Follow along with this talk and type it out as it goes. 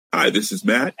Hi, this is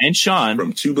Matt and Sean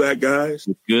from Two Black Guys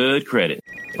with Good Credit.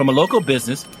 From a local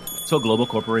business to a global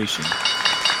corporation.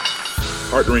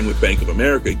 Partnering with Bank of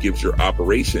America gives your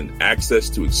operation access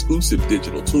to exclusive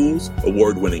digital tools,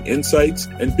 award-winning insights,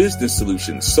 and business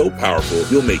solutions so powerful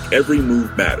you'll make every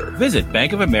move matter. Visit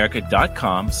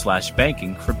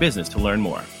bankofamerica.com/banking for business to learn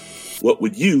more. What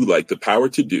would you like the power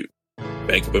to do?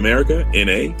 Bank of America,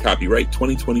 N.A., copyright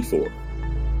 2024.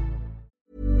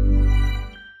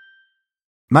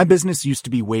 My business used to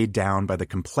be weighed down by the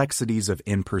complexities of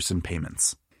in-person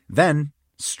payments. Then,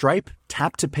 Stripe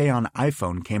Tap to Pay on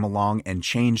iPhone came along and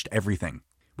changed everything.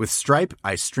 With Stripe,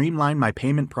 I streamlined my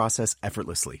payment process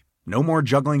effortlessly. No more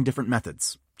juggling different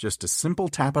methods. Just a simple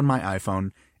tap on my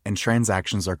iPhone and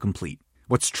transactions are complete.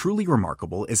 What's truly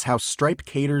remarkable is how Stripe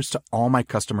caters to all my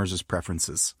customers'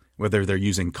 preferences. Whether they're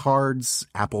using cards,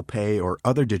 Apple Pay, or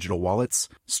other digital wallets,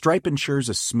 Stripe ensures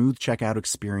a smooth checkout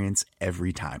experience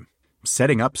every time.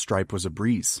 Setting up Stripe was a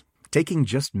breeze, taking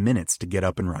just minutes to get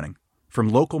up and running. From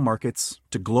local markets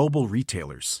to global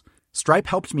retailers, Stripe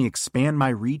helped me expand my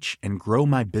reach and grow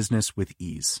my business with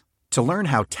ease. To learn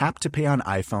how Tap to Pay on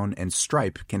iPhone and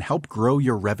Stripe can help grow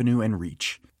your revenue and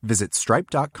reach, visit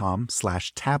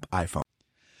stripe.com/tapiphone.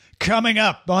 Coming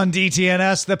up on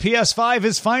DTNS, the PS5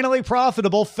 is finally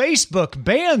profitable. Facebook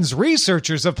bans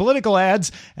researchers of political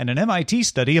ads, and an MIT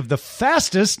study of the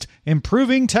fastest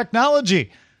improving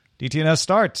technology. DTNS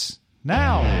starts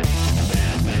now.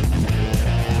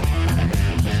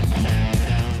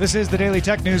 This is the Daily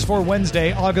Tech News for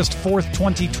Wednesday, August 4th,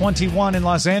 2021 in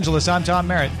Los Angeles. I'm Tom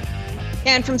Merritt.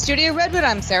 And from Studio Redwood,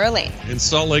 I'm Sarah Lane. In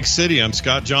Salt Lake City, I'm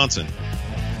Scott Johnson.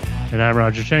 And I'm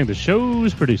Roger Chang, the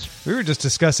show's producer. We were just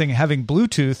discussing having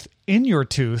Bluetooth in your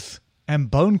tooth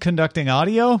and bone-conducting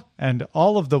audio and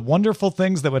all of the wonderful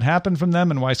things that would happen from them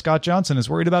and why Scott Johnson is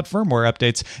worried about firmware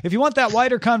updates. If you want that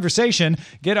wider conversation,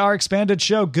 get our expanded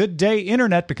show, Good Day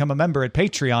Internet. Become a member at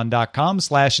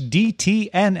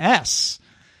patreon.com/DTNS.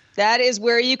 That is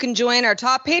where you can join our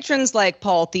top patrons like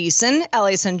Paul Thiessen,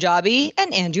 Ali Sanjabi,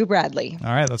 and Andrew Bradley.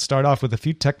 All right, let's start off with a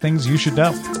few tech things you should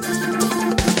know.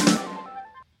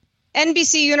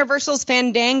 NBC Universal's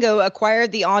Fandango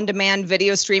acquired the on-demand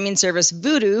video streaming service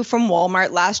Vudu from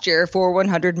Walmart last year for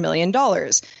 $100 million.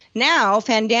 Now,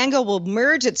 Fandango will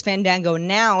merge its Fandango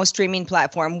Now streaming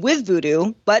platform with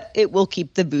Vudu, but it will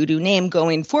keep the Vudu name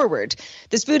going forward.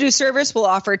 This Vudu service will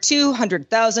offer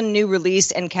 200,000 new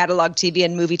release and catalog TV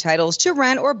and movie titles to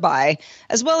rent or buy,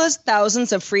 as well as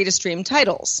thousands of free-to-stream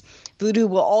titles. Vudu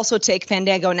will also take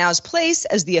Fandango Now's place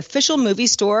as the official movie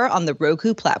store on the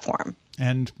Roku platform.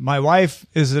 And my wife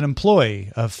is an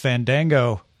employee of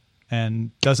Fandango and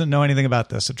doesn't know anything about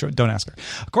this, so don't ask her.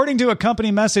 According to a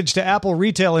company message to Apple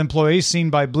retail employees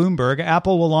seen by Bloomberg,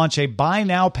 Apple will launch a Buy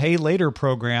Now, Pay Later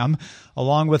program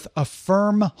along with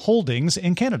Affirm Holdings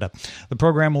in Canada. The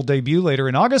program will debut later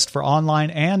in August for online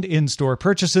and in-store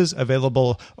purchases,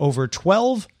 available over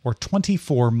 12 or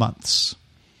 24 months.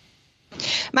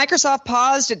 Microsoft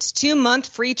paused its 2-month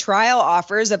free trial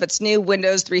offers of its new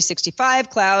Windows 365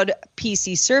 Cloud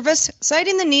PC service,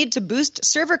 citing the need to boost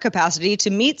server capacity to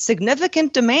meet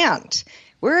significant demand.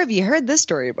 Where have you heard this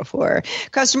story before?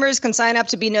 Customers can sign up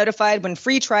to be notified when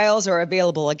free trials are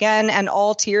available again, and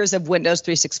all tiers of Windows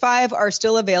 365 are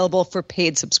still available for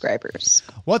paid subscribers.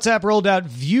 WhatsApp rolled out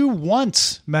View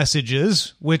Once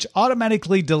messages, which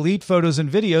automatically delete photos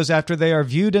and videos after they are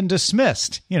viewed and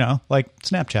dismissed. You know, like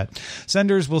Snapchat.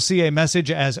 Senders will see a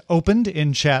message as opened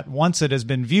in chat once it has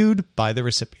been viewed by the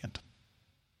recipient.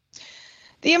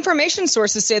 The information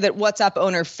sources say that WhatsApp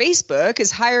owner Facebook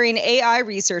is hiring AI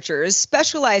researchers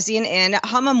specializing in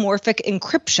homomorphic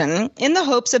encryption in the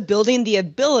hopes of building the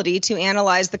ability to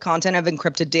analyze the content of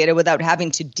encrypted data without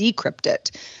having to decrypt it.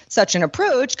 Such an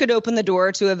approach could open the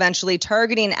door to eventually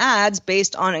targeting ads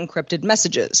based on encrypted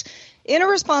messages. In a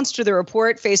response to the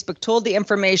report, Facebook told the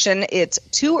information it's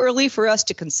too early for us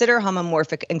to consider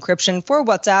homomorphic encryption for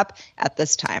WhatsApp at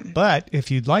this time. But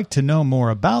if you'd like to know more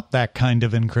about that kind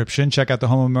of encryption, check out the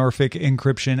homomorphic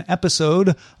encryption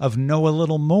episode of Know a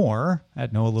Little More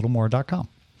at knowalittlemore.com.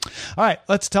 All right,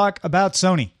 let's talk about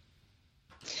Sony.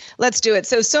 Let's do it.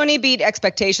 So Sony beat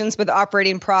expectations with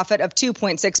operating profit of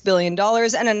 $2.6 billion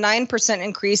and a 9%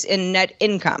 increase in net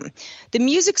income. The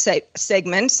music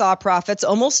segment saw profits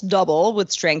almost double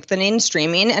with strengthening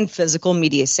streaming and physical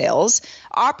media sales.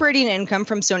 Operating income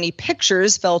from Sony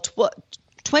Pictures fell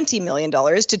 $20 million to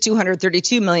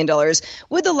 $232 million,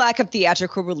 with the lack of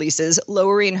theatrical releases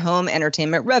lowering home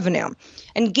entertainment revenue.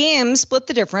 And games split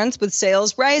the difference, with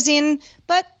sales rising,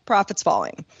 but profits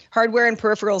falling. Hardware and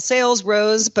peripheral sales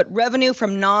rose, but revenue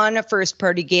from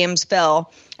non-first-party games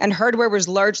fell, and hardware was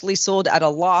largely sold at a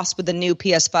loss, with the new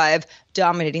PS5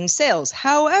 dominating sales.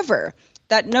 However,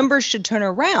 that number should turn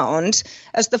around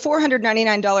as the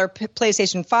 $499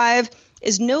 PlayStation 5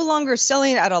 is no longer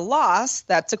selling at a loss.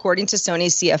 That's according to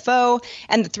Sony's CFO.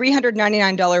 And the $399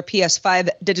 PS5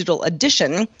 Digital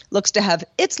Edition looks to have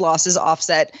its losses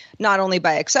offset not only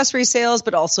by accessory sales,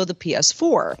 but also the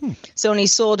PS4. Sony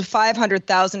sold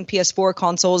 500,000 PS4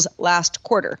 consoles last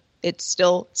quarter. It's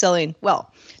still selling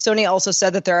well. Sony also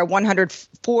said that there are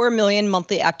 104 million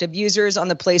monthly active users on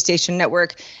the PlayStation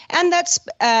Network, and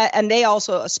they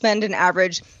also spend an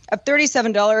average of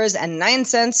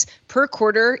 $37.09 per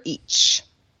quarter each.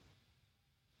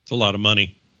 It's a lot of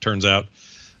money, turns out.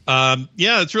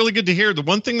 Yeah, it's really good to hear. The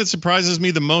one thing that surprises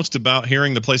me the most about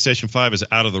hearing the PlayStation 5 is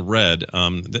out of the red.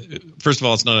 First of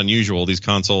all, it's not unusual. These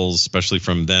consoles, especially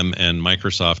from them and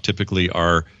Microsoft, typically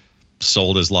are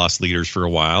sold as loss leaders for a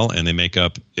while, and they make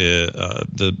up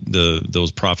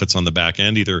those profits on the back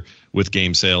end, either with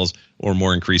game sales or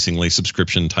more increasingly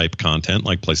subscription type content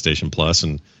like PlayStation Plus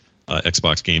and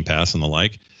Xbox Game Pass and the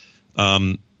like.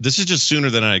 This is just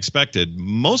sooner than I expected,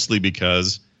 mostly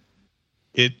because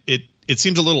it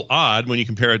seems a little odd when you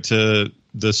compare it to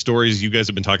the stories you guys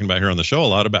have been talking about here on the show a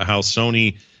lot about how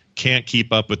Sony can't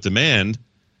keep up with demand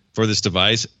for this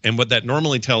device. And what that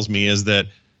normally tells me is that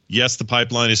yes, the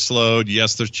pipeline is slowed.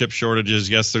 Yes, there's chip shortages.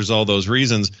 Yes, there's all those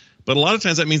reasons. But a lot of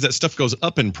times that means that stuff goes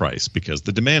up in price because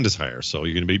the demand is higher. So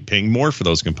you're going to be paying more for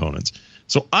those components.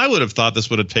 So I would have thought this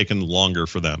would have taken longer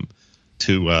for them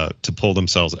to pull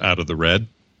themselves out of the red.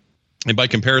 And by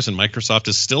comparison, Microsoft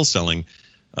is still selling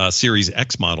Series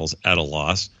X models at a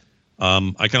loss.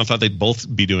 I kind of thought they'd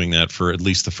both be doing that for at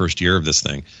least the first year of this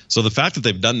thing. So the fact that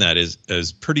they've done that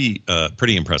is pretty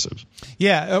impressive.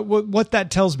 Yeah, what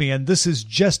that tells me, and this is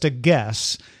just a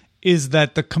guess, is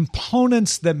that the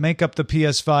components that make up the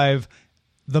PS5,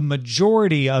 the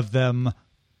majority of them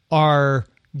are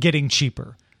getting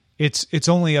cheaper. It's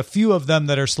only a few of them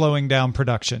that are slowing down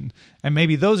production, and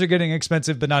maybe those are getting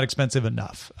expensive, but not expensive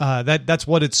enough. That's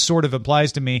what it sort of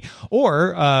implies to me.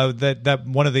 Or that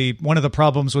one of the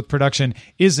problems with production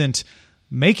isn't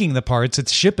making the parts;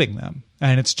 it's shipping them,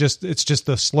 and it's just the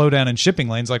slowdown in shipping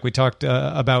lanes, like we talked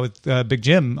about with Big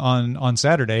Jim on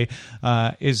Saturday,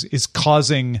 is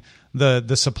causing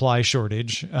the supply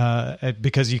shortage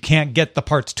because you can't get the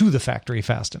parts to the factory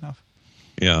fast enough.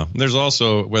 Yeah, there's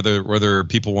also whether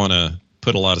people want to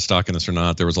put a lot of stock in this or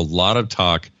not. There was a lot of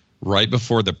talk right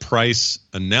before the price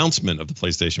announcement of the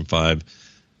PlayStation 5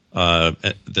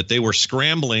 that they were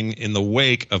scrambling in the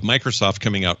wake of Microsoft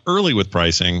coming out early with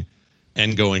pricing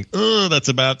and going, oh, that's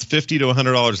about $50 to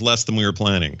 $100 less than we were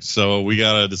planning. So we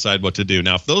got to decide what to do.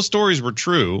 Now, if those stories were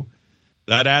true,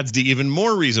 that adds to even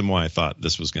more reason why I thought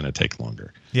this was going to take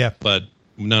longer. Yeah. But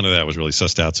none of that was really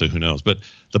sussed out, so who knows. But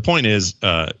the point is,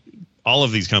 all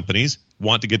of these companies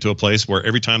want to get to a place where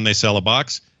every time they sell a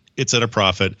box, it's at a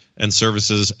profit, and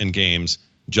services and games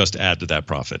just add to that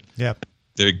profit. Yep.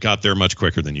 They got there much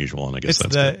quicker than usual, and I guess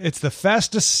it's the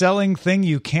fastest selling thing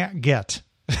you can't get.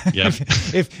 Yeah.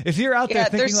 if you're out there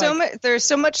thinking there's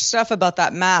so much stuff about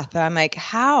that math that I'm like,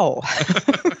 how?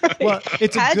 Well,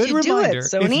 it's a good reminder.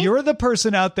 If you're the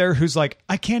person out there who's like,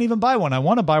 I can't even buy one. I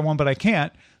want to buy one, but I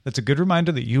can't. That's a good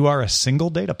reminder that you are a single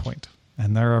data point.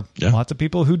 And there are lots of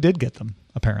people who did get them,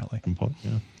 apparently.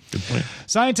 Yeah, good point.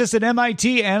 Scientists at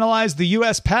MIT analyzed the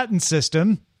U.S. patent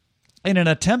system in an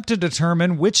attempt to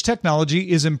determine which technology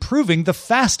is improving the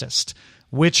fastest,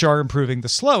 which are improving the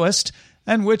slowest,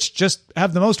 and which just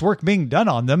have the most work being done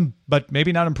on them, but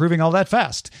maybe not improving all that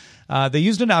fast. They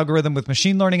used an algorithm with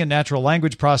machine learning and natural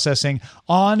language processing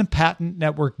on patent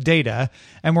network data,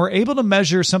 and were able to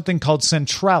measure something called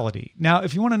centrality. Now,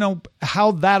 if you want to know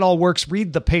how that all works,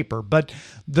 read the paper, but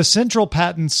the central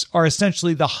patents are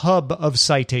essentially the hub of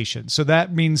citation. So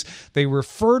that means they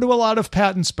refer to a lot of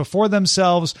patents before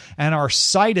themselves and are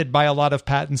cited by a lot of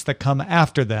patents that come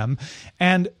after them.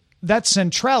 And that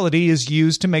centrality is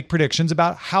used to make predictions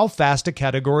about how fast a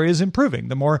category is improving.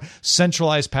 The more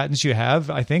centralized patents you have,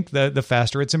 I think, the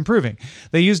faster it's improving.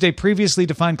 They used a previously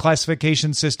defined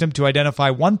classification system to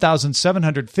identify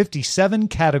 1,757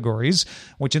 categories,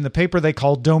 which in the paper they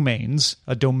call domains,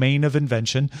 a domain of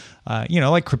invention,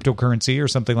 like cryptocurrency or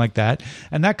something like that.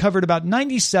 And that covered about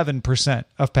 97%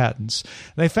 of patents.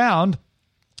 They found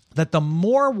that the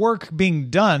more work being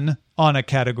done on a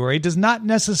category does not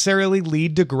necessarily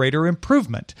lead to greater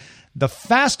improvement. The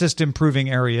fastest improving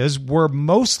areas were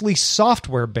mostly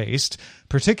software-based,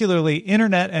 particularly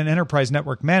internet and enterprise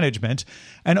network management.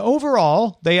 And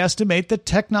overall, they estimate that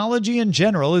technology in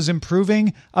general is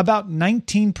improving about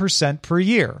 19% per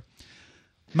year.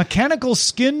 Mechanical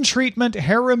skin treatment,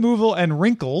 hair removal, and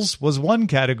wrinkles was one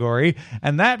category,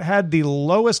 and that had the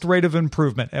lowest rate of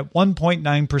improvement at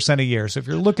 1.9% a year. So if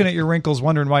you're looking at your wrinkles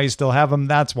wondering why you still have them,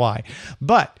 that's why.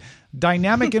 But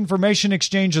dynamic information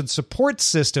exchange and support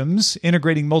systems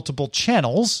integrating multiple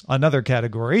channels, another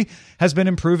category, has been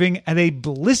improving at a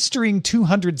blistering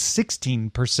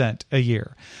 216% a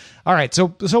year. All right, so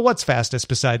what's fastest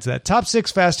besides that? Top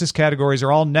 6 fastest categories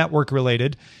are all network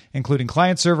related, including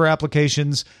client-server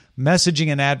applications, messaging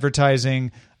and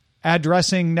advertising,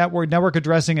 addressing network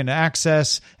addressing and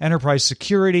access, enterprise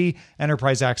security,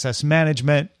 enterprise access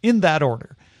management, in that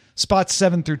order. Spots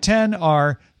 7 through 10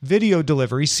 are video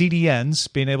delivery,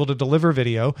 CDNs, being able to deliver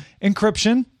video,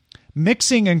 encryption,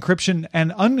 mixing encryption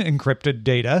and unencrypted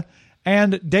data,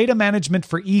 and data management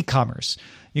for e-commerce.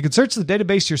 You can search the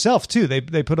database yourself, too.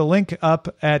 They put a link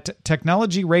up at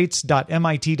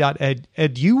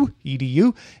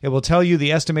technologyrates.mit.edu. It will tell you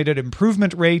the estimated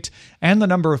improvement rate and the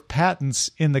number of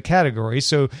patents in the category.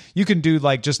 So you can do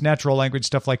like just natural language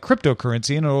stuff like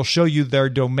cryptocurrency, and it'll show you their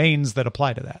domains that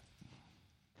apply to that.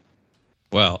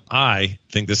 Well, I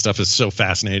think this stuff is so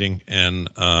fascinating and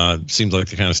seems like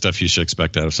the kind of stuff you should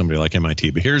expect out of somebody like MIT.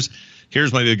 But here's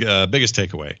my biggest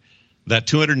takeaway. That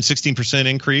 216%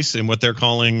 increase in what they're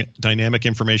calling dynamic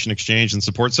information exchange and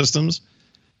support systems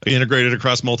integrated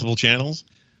across multiple channels.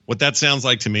 What that sounds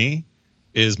like to me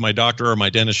is my doctor or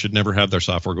my dentist should never have their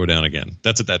software go down again.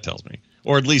 That's what that tells me.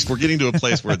 Or at least we're getting to a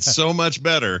place where it's so much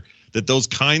better that those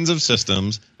kinds of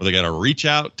systems where they got to reach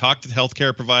out, talk to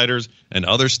healthcare providers and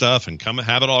other stuff and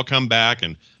have it all come back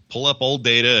and pull up old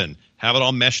data and have it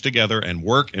all mesh together and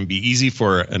work and be easy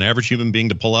for an average human being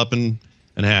to pull up and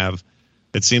have.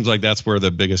 It seems like that's where the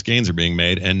biggest gains are being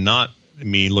made and not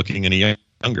me looking any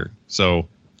younger. So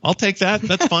I'll take that.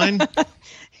 That's fine.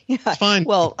 Yeah. It's fine.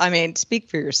 Well, I mean, speak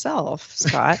for yourself,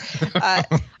 Scott.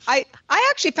 I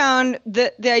actually found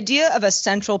the idea of a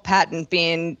central patent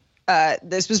being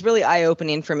this was really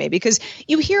eye-opening for me, because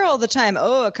you hear all the time,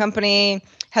 oh, a company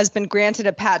has been granted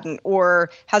a patent or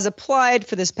has applied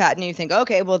for this patent. And you think,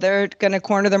 okay, well, they're going to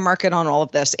corner the market on all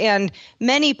of this. And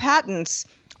many patents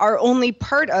are only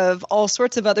part of all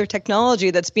sorts of other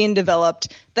technology that's being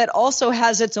developed that also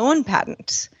has its own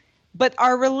patents, but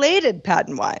are related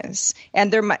patent-wise.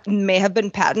 And there may have been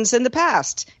patents in the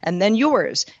past, and then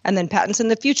yours, and then patents in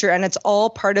the future. And it's all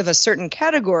part of a certain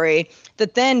category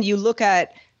that then you look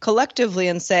at collectively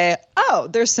and say, oh,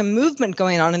 there's some movement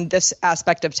going on in this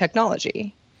aspect of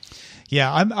technology.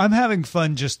 Yeah, I'm having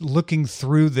fun just looking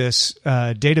through this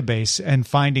database and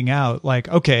finding out, like,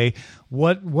 okay,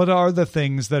 what are the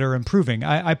things that are improving?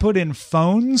 I put in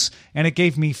phones, and it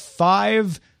gave me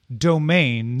 5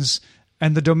 domains,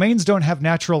 and the domains don't have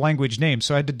natural language names,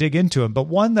 so I had to dig into them. But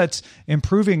one that's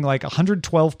improving like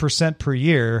 112% per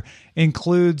year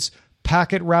includes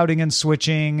packet routing and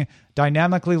switching,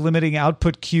 dynamically limiting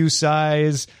output queue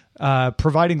size,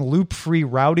 providing loop-free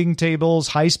routing tables,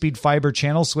 high-speed fiber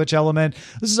channel switch element.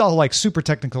 This is all like super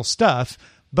technical stuff,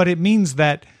 but it means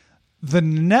that the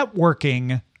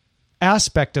networking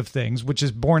aspect of things, which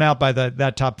is borne out by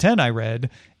that top 10 I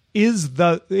read, is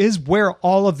where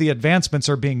all of the advancements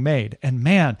are being made. And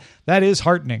man, that is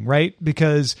heartening, right?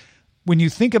 Because when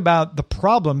you think about the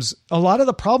problems, a lot of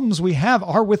the problems we have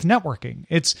are with networking.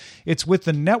 It's with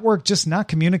the network just not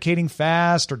communicating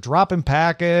fast, or dropping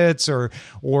packets, or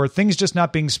things just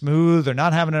not being smooth, or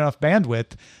not having enough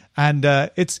bandwidth. And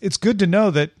it's good to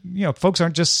know that, you know, folks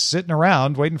aren't just sitting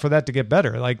around waiting for that to get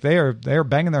better. Like they are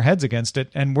banging their heads against it,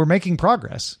 and we're making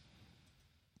progress.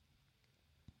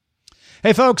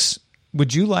 Hey, folks,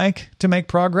 would you like to make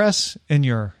progress in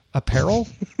your apparel?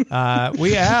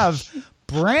 We have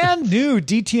brand new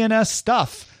DTNS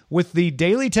stuff with the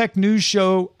Daily Tech News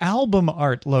Show album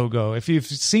art logo. If you've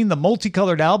seen the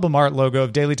multicolored album art logo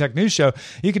of Daily Tech News Show,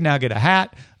 you can now get a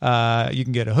hat, you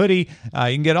can get a hoodie, you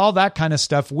can get all that kind of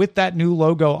stuff with that new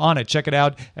logo on it. Check it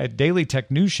out at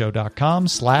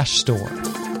dailytechnewsshow.com/store.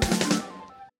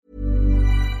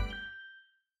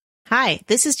 Hi,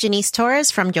 this is Janice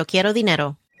Torres from Yo Quiero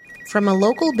Dinero. From a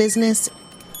local business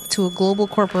to a global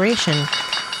corporation,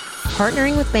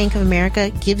 partnering with Bank of America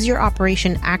gives your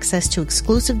operation access to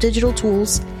exclusive digital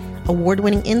tools,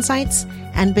 award-winning insights,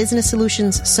 and business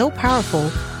solutions so powerful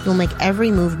you'll make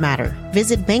every move matter.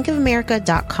 Visit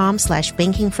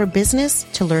bankofamerica.com/banking for business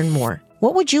to learn more.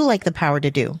 What would you like the power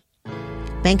to do?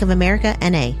 Bank of America,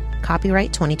 N.A.,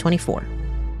 copyright 2024.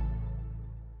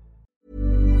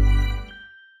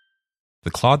 The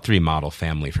Claude 3 model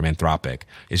family from Anthropic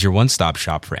is your one-stop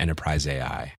shop for enterprise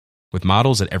AI. With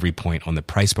models at every point on the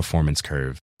price-performance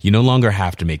curve, you no longer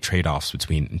have to make trade-offs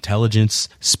between intelligence,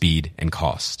 speed, and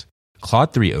cost.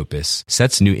 Claude 3 Opus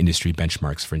sets new industry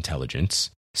benchmarks for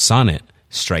intelligence. Sonnet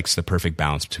strikes the perfect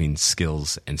balance between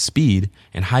skills and speed.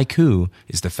 And Haiku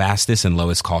is the fastest and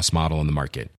lowest cost model in the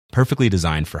market, perfectly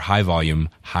designed for high-volume,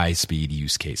 high-speed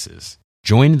use cases.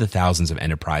 Join the thousands of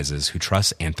enterprises who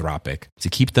trust Anthropic to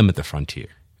keep them at the frontier.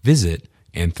 Visit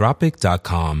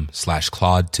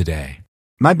anthropic.com/Claude today.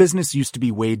 My business used to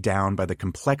be weighed down by the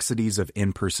complexities of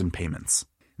in-person payments.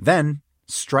 Then,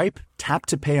 Stripe Tap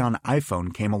to Pay on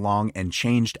iPhone came along and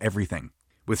changed everything.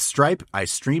 With Stripe, I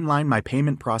streamlined my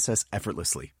payment process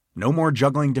effortlessly. No more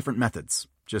juggling different methods.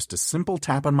 Just a simple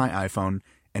tap on my iPhone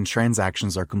and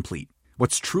transactions are complete.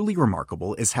 What's truly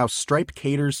remarkable is how Stripe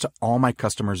caters to all my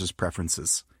customers'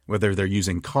 preferences. Whether they're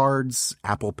using cards,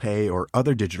 Apple Pay, or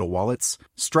other digital wallets,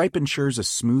 Stripe ensures a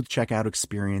smooth checkout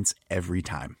experience every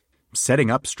time. Setting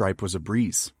up Stripe was a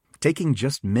breeze, taking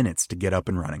just minutes to get up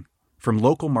and running. From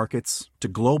local markets to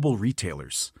global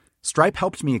retailers, Stripe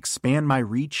helped me expand my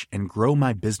reach and grow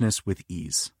my business with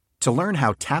ease. To learn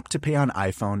how Tap to Pay on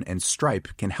iPhone and Stripe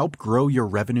can help grow your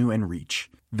revenue and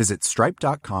reach, visit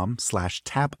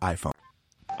stripe.com/tapiphone.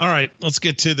 All right, let's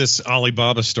get to this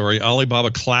Alibaba story.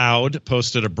 Alibaba Cloud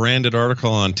posted a branded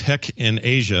article on Tech in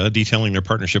Asia detailing their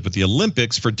partnership with the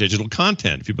Olympics for digital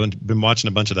content. If you've been watching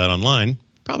a bunch of that online,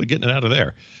 probably getting it out of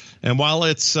there. And while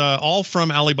it's all from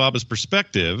Alibaba's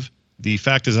perspective, the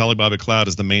fact is Alibaba Cloud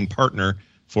is the main partner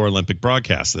for Olympic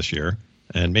broadcasts this year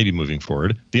and maybe moving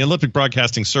forward. The Olympic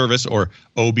Broadcasting Service, or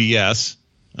OBS,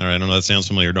 all right, I know that sounds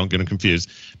familiar, don't get them confused,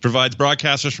 provides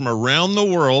broadcasters from around the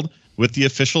world with the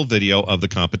official video of the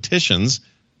competitions.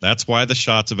 That's why the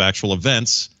shots of actual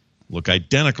events look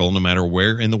identical no matter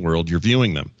where in the world you're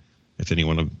viewing them, if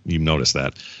anyone of you noticed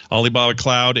that. Alibaba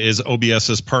Cloud is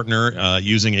OBS's partner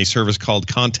using a service called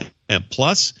Content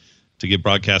Plus to give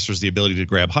broadcasters the ability to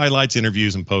grab highlights,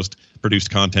 interviews, and post-produced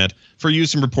content for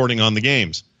use in reporting on the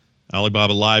games.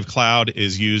 Alibaba Live Cloud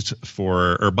is used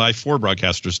by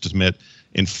broadcasters to submit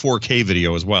in 4K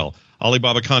video as well.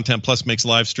 Alibaba Content Plus makes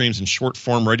live streams in short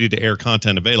form, ready-to-air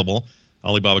content available.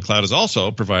 Alibaba Cloud is also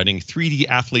providing 3D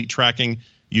athlete tracking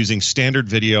using standard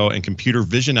video and computer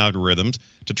vision algorithms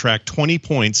to track 20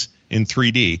 points in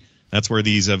 3D. That's where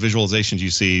these visualizations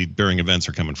you see during events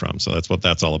are coming from. So that's what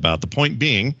that's all about. The point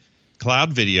being,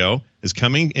 cloud video is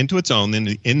coming into its own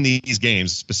in these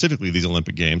games, specifically these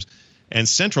Olympic Games, and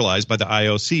centralized by the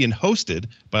IOC and hosted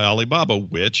by Alibaba,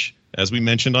 which, as we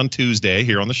mentioned on Tuesday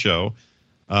here on the show,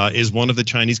 is one of the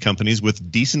Chinese companies with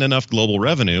decent enough global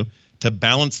revenue to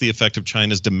balance the effect of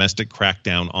China's domestic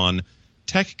crackdown on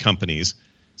tech companies.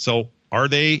 So are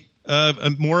they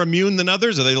more immune than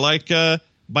others? Are they like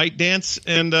ByteDance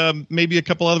and maybe a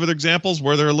couple other examples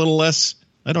where they're a little less,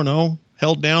 I don't know,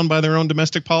 held down by their own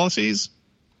domestic policies?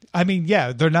 I mean,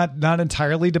 yeah, they're not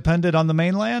entirely dependent on the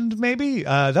mainland, maybe?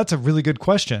 That's a really good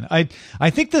question. I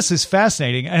think this is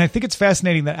fascinating, and I think it's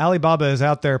fascinating that Alibaba is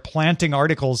out there planting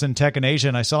articles in Tech in Asia,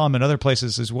 and I saw them in other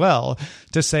places as well,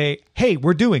 to say, hey,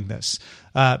 we're doing this.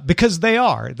 Because they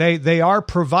are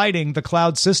providing the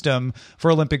cloud system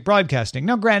for Olympic broadcasting.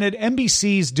 Now, granted,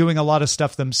 NBC's doing a lot of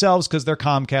stuff themselves because they're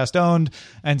Comcast owned.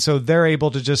 And so they're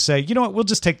able to just say, you know what, we'll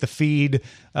just take the feed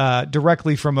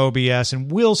directly from OBS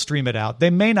and we'll stream it out. They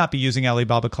may not be using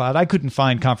Alibaba Cloud. I couldn't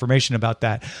find confirmation about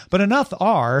that. But enough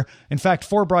are, in fact,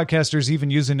 4 broadcasters even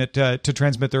using it to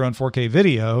transmit their own 4K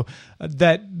video,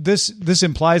 that this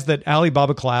implies that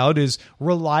Alibaba Cloud is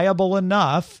reliable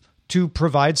enough to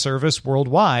provide service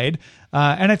worldwide.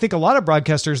 And I think a lot of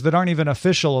broadcasters that aren't even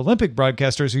official Olympic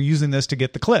broadcasters are using this to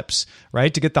get the clips,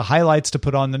 right? To get the highlights to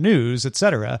put on the news, et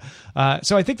cetera.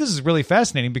 So I think this is really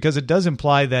fascinating because it does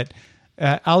imply that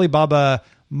Alibaba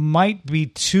might be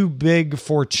too big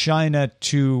for China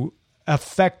to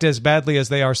affect as badly as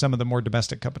they are some of the more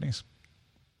domestic companies,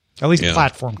 at least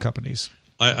platform companies.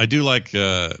 I do like,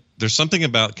 there's something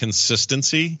about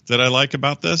consistency that I like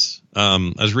about this.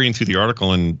 I was reading through the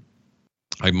article and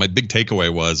my big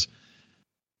takeaway was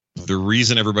the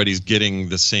reason everybody's getting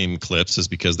the same clips is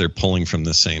because they're pulling from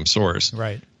the same source.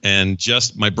 Right. And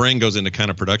just my brain goes into kind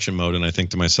of production mode and I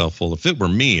think to myself, well, if it were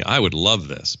me, I would love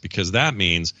this because that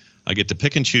means I get to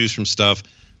pick and choose from stuff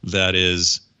that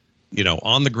is, you know,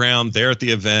 on the ground, there at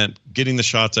the event, getting the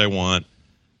shots I want.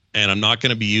 And I'm not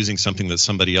going to be using something that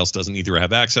somebody else doesn't either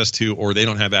have access to or they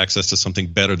don't have access to something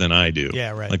better than I do.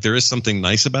 Yeah, right. Like there is something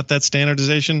nice about that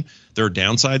standardization. There are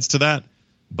downsides to that.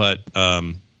 But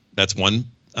that's one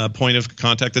point of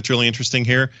contact that's really interesting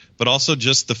here, but also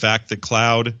just the fact that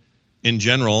cloud in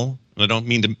general, and I don't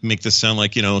mean to make this sound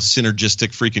like, synergistic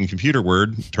freaking computer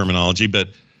word terminology, but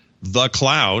the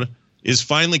cloud is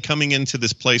finally coming into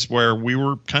this place where we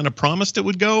were kind of promised it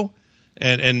would go,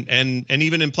 and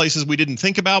even in places we didn't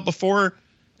think about before,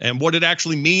 and what it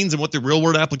actually means and what the real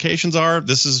world applications are.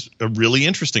 This is a really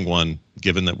interesting one,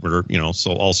 given that we're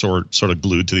so all sort of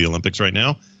glued to the Olympics right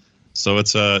now. So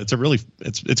it's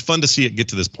fun to see it get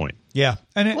to this point. Yeah,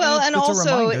 and it's also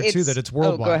a reminder too that it's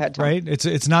worldwide. Go ahead, Tom. Right?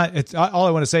 It's not. All I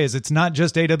want to say is it's not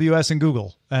just AWS and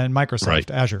Google and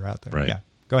Microsoft Azure out there. Right. Yeah.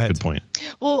 Go ahead. Good point.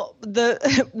 Well,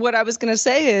 what I was going to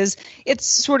say is it's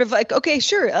sort of like, okay,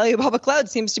 sure, Alibaba Cloud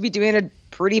seems to be doing a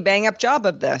pretty bang up job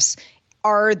of this.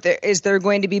 Is there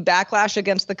going to be backlash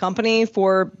against the company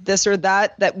for this or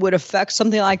that would affect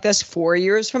something like this 4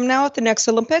 years from now at the next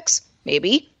Olympics?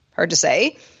 Maybe. Hard to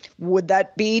say. Would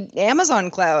that be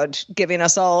Amazon Cloud giving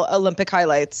us all Olympic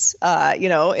highlights, in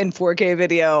 4K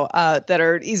video that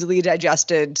are easily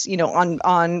digested,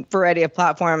 on variety of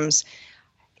platforms?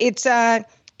 It's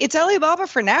Alibaba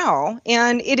for now,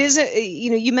 and it is.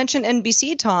 You mentioned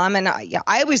NBC, Tom, and I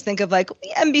always think of like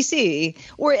NBC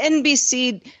or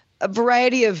NBC. A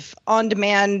variety of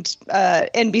on-demand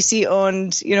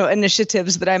NBC-owned,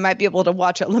 initiatives that I might be able to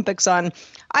watch Olympics on.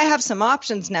 I have some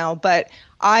options now, but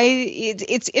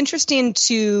it's interesting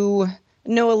to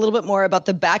know a little bit more about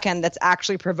the back end that's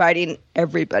actually providing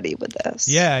everybody with this.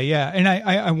 Yeah, and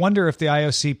I wonder if the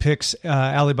IOC picks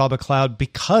Alibaba Cloud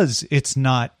because it's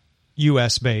not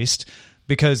U.S. based,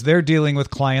 because they're dealing with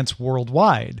clients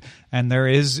worldwide, and there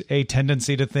is a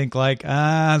tendency to think like,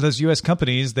 those U.S.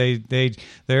 companies, they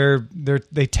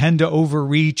tend to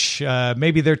overreach.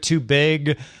 Maybe they're too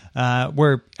big.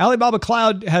 Where Alibaba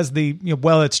Cloud has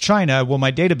it's China. Will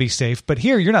my data be safe? But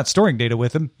here, you're not storing data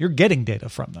with them. You're getting data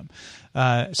from them.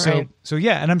 So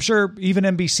yeah, and I'm sure even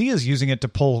NBC is using it to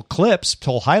pull clips,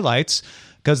 pull highlights.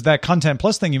 Because that Content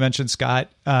Plus thing you mentioned, Scott,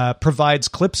 provides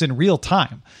clips in real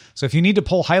time. So if you need to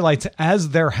pull highlights as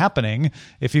they're happening,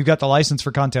 if you've got the license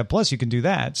for Content Plus, you can do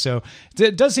that. So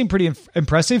it does seem pretty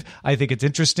impressive. I think it's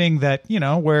interesting that,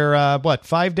 we're,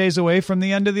 5 days away from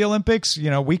the end of the Olympics,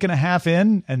 week and a half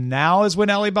in, and now is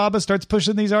when Alibaba starts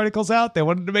pushing these articles out. They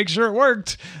wanted to make sure it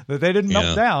worked, that they didn't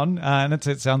melt down, and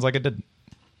it sounds like it didn't.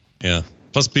 Yeah.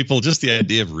 Plus, just the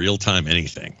idea of real-time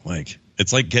anything, like...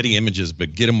 It's like getting images,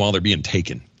 but get them while they're being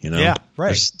taken. Yeah, right.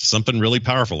 There's something really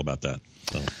powerful about that.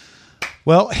 So.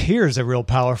 Well, here's a real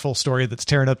powerful story that's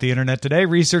tearing up the internet today.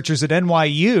 Researchers at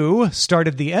NYU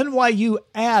started the NYU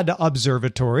Ad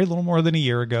Observatory a little more than a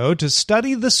year ago to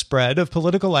study the spread of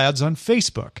political ads on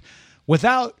Facebook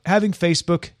without having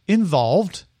Facebook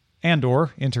involved and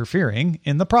or interfering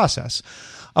in the process.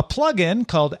 A plugin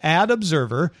called Ad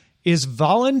Observer is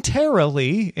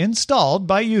voluntarily installed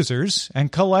by users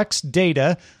and collects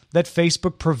data that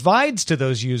Facebook provides to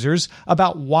those users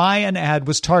about why an ad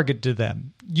was targeted to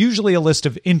them, usually a list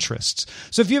of interests.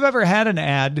 So if you've ever had an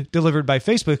ad delivered by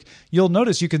Facebook, you'll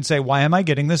notice you can say, why am I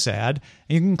getting this ad?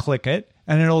 And you can click it,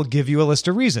 and it'll give you a list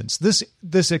of reasons.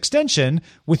 This extension,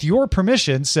 with your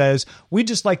permission, says, we'd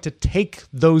just like to take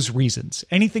those reasons.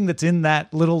 Anything that's in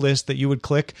that little list that you would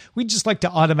click, we'd just like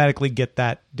to automatically get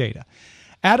that data.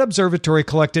 Ad Observatory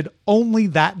collected only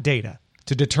that data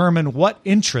to determine what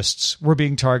interests were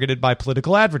being targeted by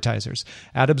political advertisers.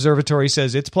 Ad Observatory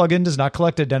says its plugin does not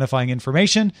collect identifying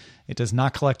information. It does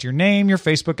not collect your name, your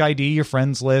Facebook ID, your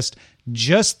friends list,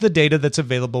 just the data that's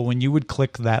available when you would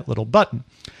click that little button.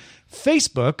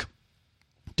 Facebook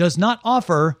does not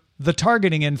offer the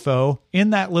targeting info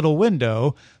in that little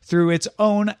window through its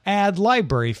own ad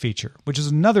library feature, which is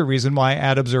another reason why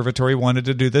Ad Observatory wanted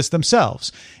to do this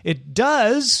themselves.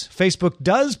 Facebook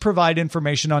does provide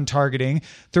information on targeting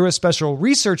through a special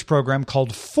research program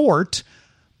called FORT,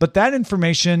 but that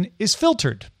information is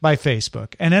filtered by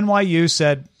Facebook. And NYU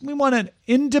said, we want an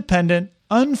independent,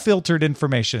 unfiltered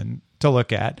information to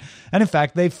look at. And in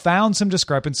fact, they've found some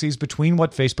discrepancies between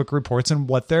what Facebook reports and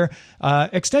what their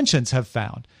extensions have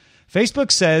found.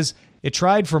 Facebook says it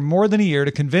tried for more than a year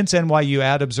to convince NYU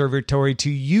Ad Observatory to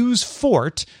use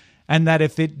FORT, and that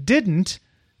if it didn't,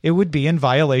 it would be in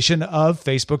violation of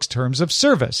Facebook's terms of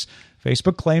service.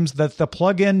 Facebook claims that the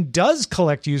plugin does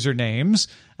collect usernames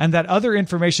and that other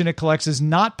information it collects is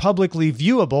not publicly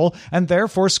viewable, and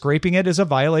therefore scraping it is a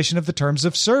violation of the terms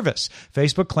of service.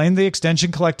 Facebook claimed the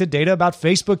extension collected data about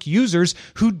Facebook users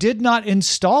who did not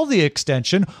install the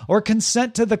extension or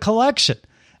consent to the collection.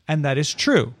 And that is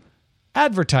true.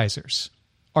 Advertisers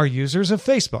are users of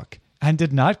Facebook and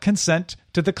did not consent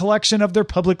to the collection of their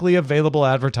publicly available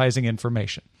advertising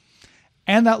information.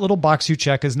 and that little box you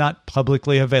check is not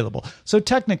publicly available. So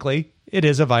technically, it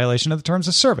is a violation of the terms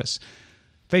of service.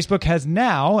 Facebook has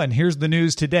now, and here's the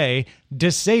news today,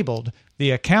 disabled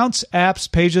the accounts,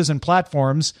 apps, pages, and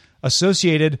platforms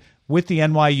associated with the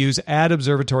NYU's Ad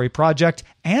Observatory project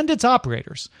and its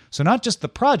operators. So not just the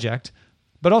project,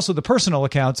 but also the personal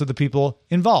accounts of the people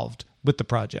involved with the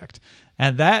project.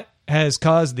 And that has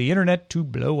caused the internet to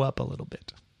blow up a little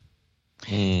bit.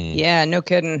 Yeah, no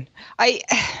kidding.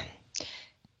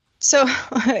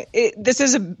 This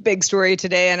is a big story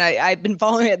today, and I've been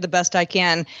following it the best I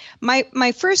can.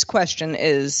 My first question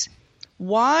is,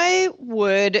 why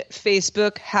would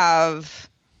Facebook have?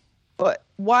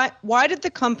 Why did the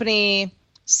company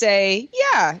say,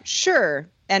 yeah, sure,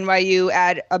 NYU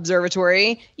Ad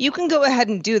Observatory, you can go ahead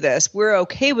and do this. We're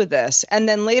okay with this, and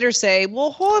then later say,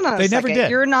 well, hold on a second. They never did.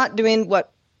 You're not doing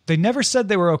what? They never said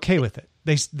they were okay with it.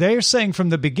 They're saying from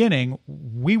the beginning,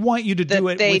 we want you to do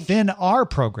it within our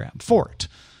program, Fort.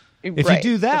 If you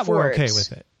do that, we're okay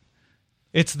with it.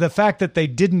 It's the fact that they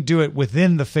didn't do it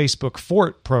within the Facebook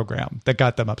Fort program that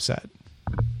got them upset.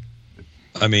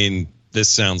 I mean, this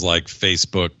sounds like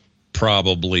Facebook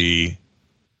probably,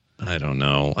 I don't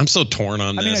know. I'm so torn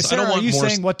on this. I mean, Sarah, are you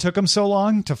saying what took them so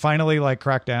long to finally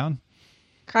crack down?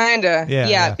 Kinda,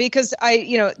 yeah. Because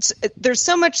there's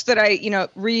so much that I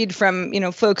read from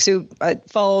folks who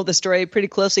follow the story pretty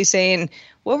closely, saying,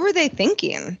 what were they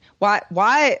thinking?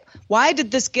 Why did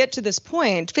this get to this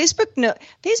point?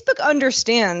 Facebook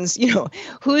understands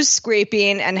who's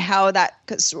scraping and how that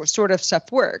sort of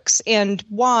stuff works, and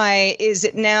why is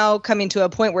it now coming to a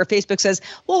point where Facebook says,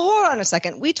 well, hold on a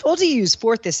second, we told you to use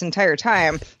Fort this entire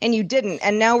time and you didn't,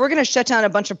 and now we're going to shut down a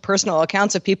bunch of personal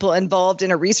accounts of people involved in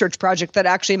a research project that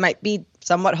actually might be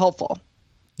somewhat helpful.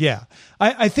 Yeah,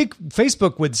 I think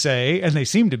Facebook would say, and they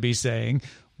seem to be saying,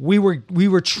 we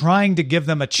were trying to give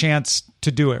them a chance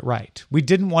to do it right. We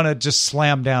didn't want to just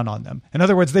slam down on them. In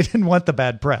other words, they didn't want the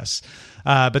bad press,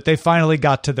 but they finally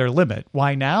got to their limit.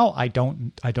 Why now? I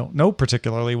don't know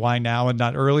particularly why now and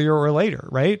not earlier or later,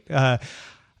 right?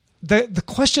 The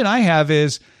question I have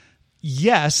is,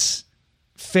 yes,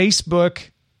 Facebook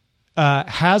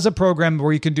has a program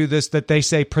where you can do this that they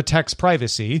say protects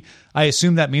privacy. I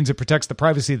assume that means it protects the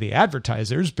privacy of the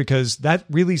advertisers, because that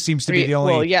really seems to be the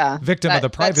only victim of the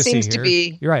privacy that seems here. To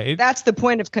be, right. That's the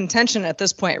point of contention at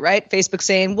this point, right? Facebook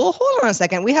saying, well, hold on a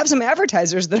second. We have some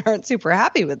advertisers that aren't super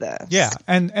happy with this. Yeah.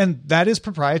 And that is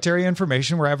proprietary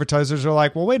information where advertisers are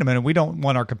like, well, wait a minute. We don't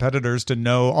want our competitors to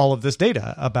know all of this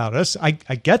data about us. I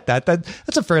get that.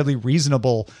 That's a fairly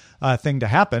reasonable thing to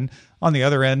happen. On the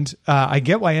other end, I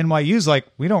get why NYU's like,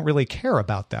 we don't really care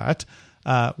about that.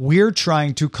 We're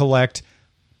trying to collect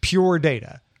pure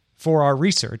data for our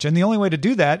research. And the only way to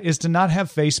do that is to not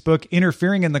have Facebook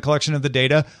interfering in the collection of the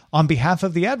data on behalf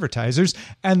of the advertisers.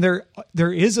 And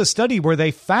there is a study where they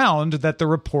found that the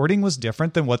reporting was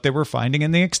different than what they were finding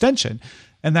in the extension.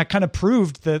 And that kind of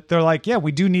proved that they're like, yeah,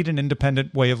 we do need an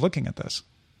independent way of looking at this.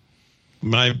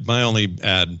 My only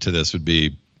add to this would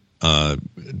be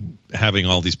having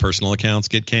all these personal accounts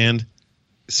get canned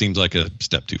seems like a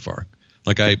step too far.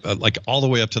 Like all the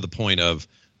way up to the point of,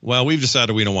 well, we've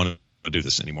decided we don't want to do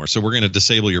this anymore, so we're going to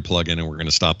disable your plugin and we're going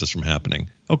to stop this from happening.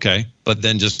 Okay, but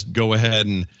then just go ahead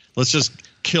and let's just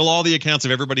kill all the accounts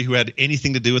of everybody who had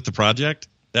anything to do with the project.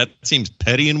 That seems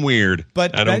petty and weird.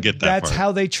 But I don't get that. That's part.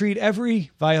 How they treat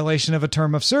every violation of a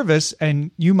term of service.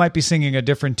 And you might be singing a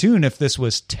different tune if this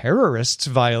was terrorists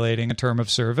violating a term of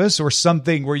service or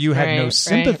something where you had no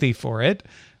sympathy for it,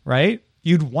 right?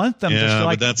 You'd want them to be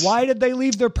like, why did they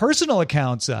leave their personal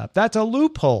accounts up? That's a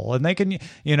loophole. And they can,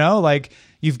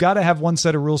 you've got to have one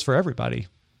set of rules for everybody.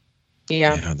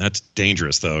 Yeah, that's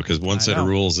dangerous, though, because one set of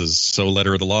rules is so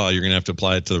letter of the law. You're going to have to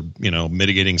apply it to,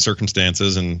 mitigating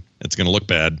circumstances, and it's going to look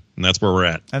bad. And that's where we're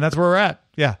at.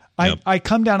 Yeah. Yep. I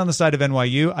come down on the side of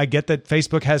NYU. I get that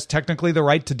Facebook has technically the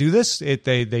right to do this.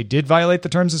 They did violate the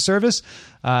terms of service.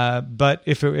 But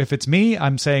if it's me,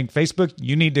 I'm saying, Facebook,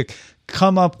 you need to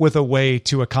come up with a way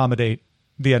to accommodate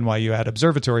the NYU Ad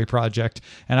Observatory project.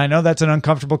 And I know that's an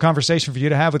uncomfortable conversation for you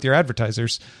to have with your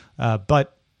advertisers.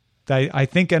 But I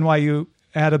think NYU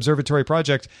Ad Observatory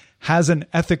project has an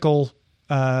ethical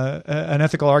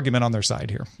argument on their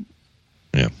side here.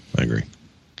 Yeah, I agree.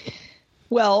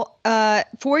 Well,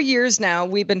 4 years now,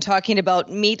 we've been talking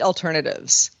about meat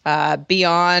alternatives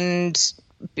beyond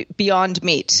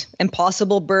meat.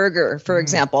 Impossible Burger, for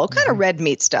example, kind of red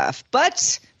meat stuff.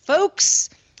 But, folks,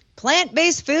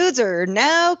 plant-based foods are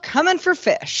now coming for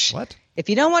fish. What? If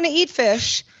you don't want to eat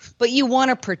fish, but you want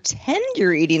to pretend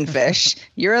you're eating fish,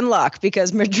 you're in luck,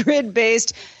 because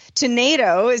Madrid-based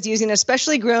Tonato is using a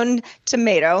specially grown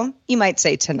tomato. You might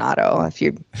say tonato if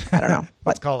you, I don't know.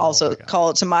 Let's call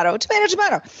it tomato.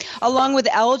 Tomato. Along with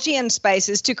algae and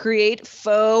spices to create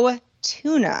faux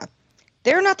tuna.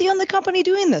 They're not the only company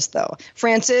doing this, though.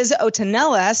 France's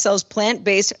Otanella sells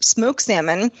plant-based smoked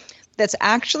salmon that's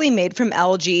actually made from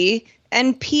algae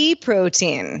and pea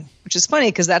protein, which is funny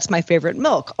because that's my favorite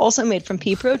milk, also made from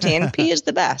pea protein. Pea is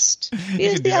the best. Pea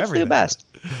is the absolute best.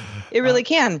 It really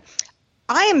can.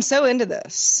 I am so into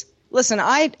this. Listen,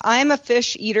 I'm a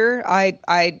fish eater.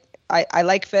 I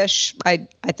like fish. I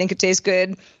think it tastes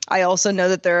good. I also know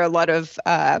that there are a lot of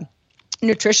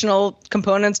nutritional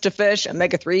components to fish,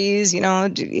 omega-3s,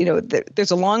 there's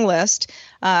a long list.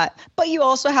 But you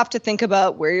also have to think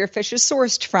about where your fish is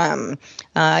sourced from,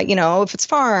 if it's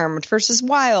farmed versus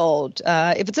wild,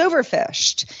 if it's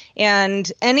overfished.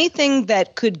 And anything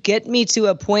that could get me to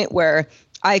a point where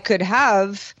I could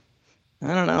have,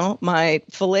 my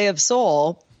fillet of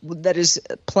sole that is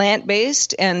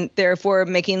plant-based and therefore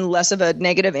making less of a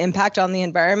negative impact on the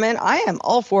environment, I am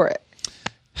all for it.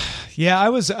 Yeah, I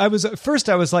was at first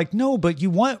I was like, no, but you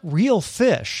want real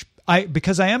fish.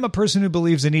 Because I am a person who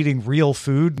believes in eating real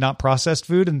food, not processed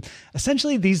food. And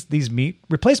essentially these meat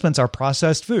replacements are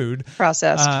processed food. Foods.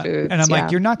 And I'm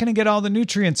like, you're not going to get all the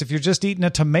nutrients if you're just eating a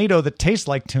tomato that tastes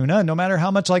like tuna, no matter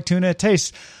how much like tuna it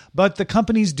tastes. But the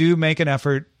companies do make an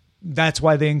effort. That's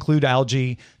why they include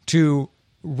algae to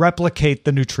replicate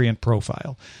the nutrient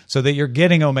profile so that you're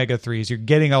getting omega-3s, you're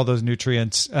getting all those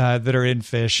nutrients that are in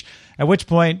fish, at which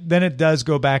point then it does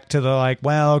go back to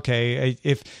the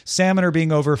if salmon are being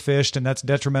overfished and that's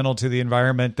detrimental to the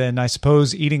environment, then I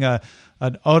suppose eating an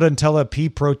Otanella pea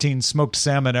protein smoked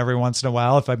salmon every once in a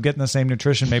while, if I'm getting the same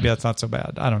nutrition, maybe that's not so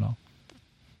bad. I don't know.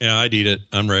 Yeah, I'd eat it.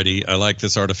 I'm ready. I like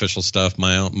this artificial stuff.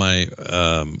 My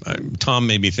Tom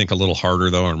made me think a little harder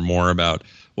though, or more about,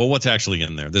 well, what's actually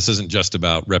in there? This isn't just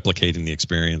about replicating the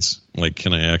experience. Like,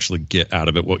 can I actually get out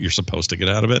of it what you're supposed to get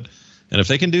out of it? And if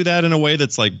they can do that in a way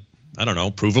that's like, I don't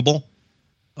know, provable,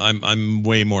 I'm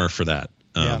way more for that.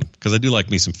 Because I do like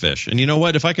me some fish. And you know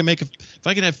what? If I can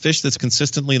have fish that's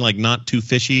consistently like not too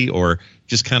fishy or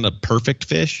just kind of perfect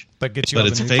fish, but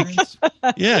it's fake,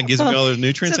 it gives me all those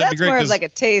nutrients. So that'd be great. More of like a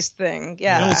taste thing.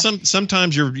 Yeah.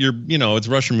 Sometimes you're it's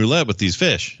Russian roulette with these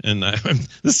fish, and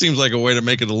this seems like a way to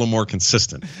make it a little more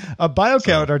consistent.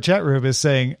 BioCow in our chat room is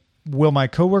saying, "Will my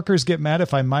coworkers get mad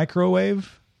if I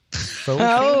microwave?"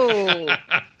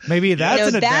 Maybe that's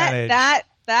an advantage.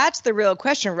 That's the real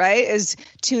question, right? Is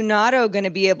Tunato going to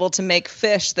be able to make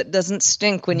fish that doesn't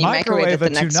stink when you microwave it the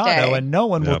next day? And no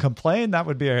one will complain. That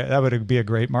would be a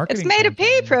great marketing. It's made of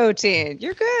pea protein.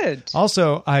 You're good.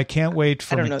 Also, I can't wait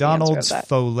for McDonald's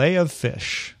fillet of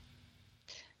fish.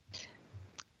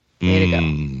 Way to go.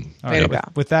 All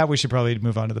right, with that, we should probably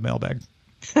move on to the mailbag.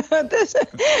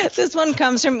 This one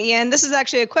comes from Ian. This is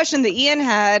actually a question that Ian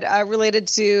had related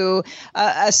to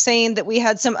a saying that we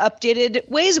had some updated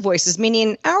Waze voices,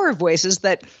 meaning our voices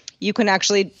that you can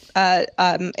actually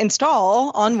install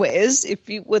on Waze if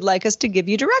you would like us to give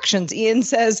you directions. Ian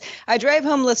says, I drive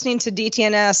home listening to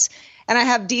DTNS and I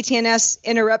have DTNS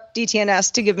interrupt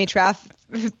DTNS to give me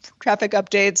traffic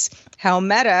updates. How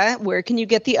meta. Where can you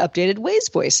get the updated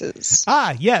Waze voices?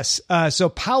 Yes. So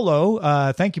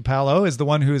Paolo, thank you, Paolo, is the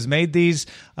one who has made these.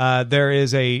 There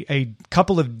is a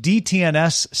couple of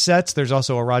DTNS sets. There's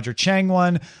also a Roger Chang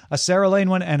one, a Sarah Lane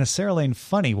one, and a Sarah Lane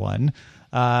funny one.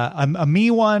 A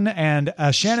me one and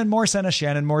a Shannon Morse and a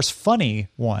Shannon Morse funny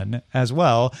one as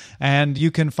well. And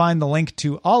you can find the link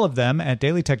to all of them at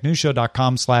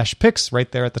dailytechnewsshow.com/picks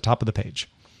right there at the top of the page.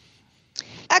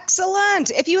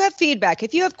 Excellent. If you have feedback,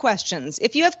 if you have questions,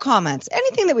 if you have comments,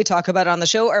 anything that we talk about on the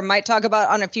show or might talk about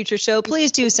on a future show,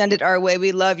 please do send it our way.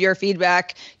 We love your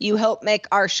feedback. You help make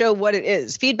our show what it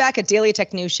is. Feedback at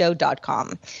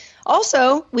dailytechnewsshow.com.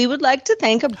 Also, we would like to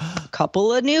thank a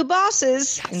couple of new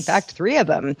bosses. In fact, 3 of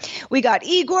them. We got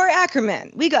Igor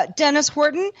Ackerman, we got Dennis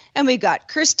Horton, and we got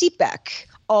Kirsty Beck.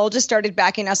 All just started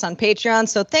backing us on Patreon.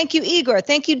 So thank you, Igor.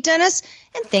 Thank you, Dennis.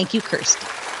 And thank you, Kirsty.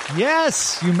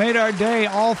 Yes, you made our day,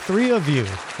 all 3 of you.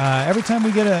 Every time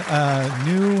we get a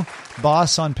new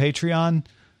boss on Patreon,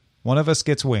 one of us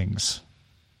gets wings,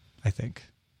 I think.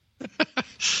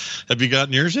 Have you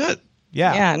gotten yours yet?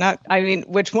 Yeah. Yeah,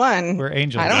 which one? We're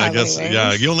angels. I guess,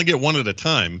 you only get one at a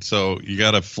time, so you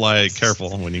got to fly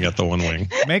careful when you got the one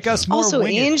wing. Make us more also,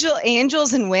 winged.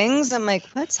 angels and wings? I'm like,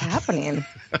 what's happening?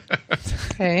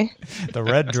 Okay. The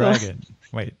red dragon.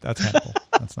 Wait, that's Hannibal.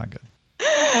 That's not good.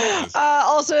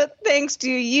 Also, thanks to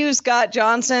you, Scott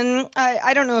Johnson.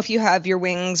 I don't know if you have your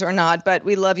wings or not, but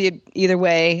we love you either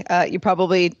way. You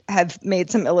probably have made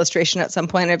some illustration at some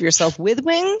point of yourself with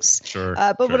wings. Sure.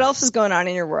 But sure. what else is going on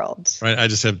in your world? Right. I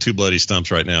just have 2 bloody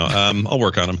stumps right now. I'll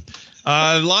work on them.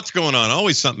 Lots going on.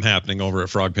 Always something happening over at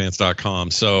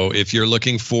frogpants.com. So if you're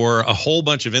looking for a whole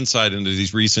bunch of insight into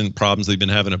these recent problems they've been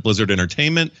having at Blizzard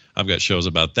Entertainment, I've got shows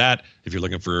about that. If you're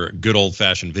looking for good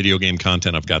old-fashioned video game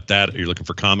content, I've got that. If you're looking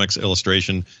for comics,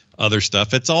 illustration, other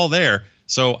stuff, it's all there.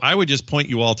 So I would just point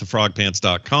you all to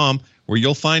frogpants.com where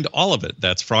you'll find all of it.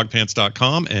 That's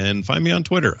frogpants.com, and find me on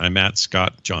Twitter. I'm at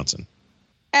Scott Johnson.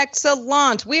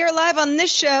 Excellent. We are live on this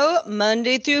show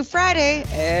Monday through Friday,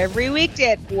 every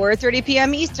weekday at 4:30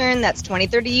 p.m. Eastern. That's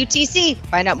 20:30 UTC.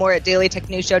 Find out more at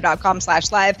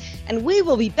dailytechnewsshow.com/live. And we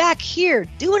will be back here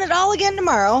doing it all again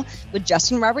tomorrow with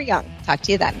Justin Robert Young. Talk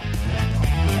to you then.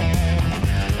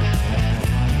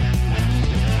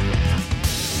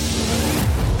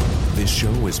 This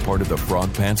show is part of the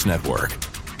Frog Pants Network.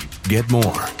 Get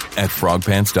more at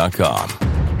frogpants.com.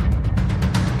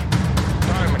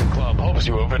 Hopes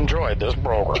you have enjoyed this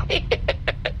program.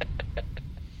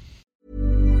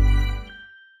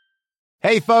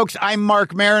 Hey, folks, I'm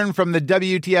Mark Maron from the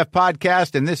WTF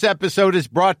Podcast, and this episode is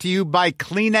brought to you by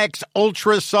Kleenex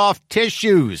Ultra Soft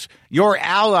Tissues, your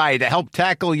ally to help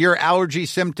tackle your allergy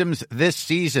symptoms this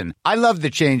season. I love the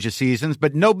change of seasons,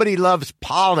 but nobody loves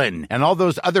pollen and all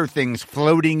those other things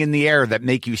floating in the air that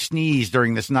make you sneeze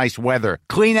during this nice weather.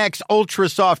 Kleenex Ultra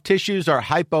Soft Tissues are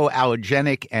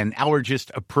hypoallergenic and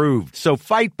allergist approved, so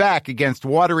fight back against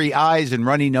watery eyes and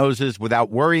runny noses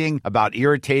without worrying about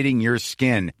irritating your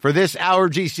skin. For this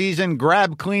allergy season,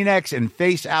 grab Kleenex and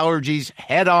face allergies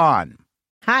head on.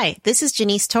 Hi, this is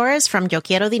Janice Torres from Yo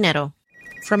Quiero Dinero.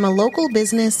 From a local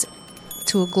business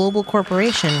to a global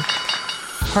corporation,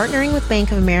 partnering with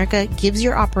Bank of America gives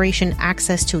your operation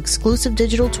access to exclusive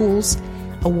digital tools,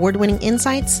 award-winning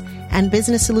insights, and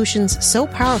business solutions so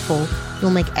powerful you'll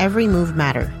make every move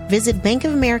matter. Visit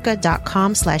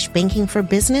bankofamerica.com/banking for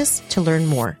business to learn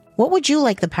more. What would you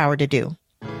like the power to do?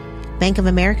 Bank of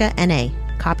America, N.A.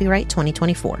 Copyright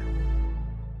 2024.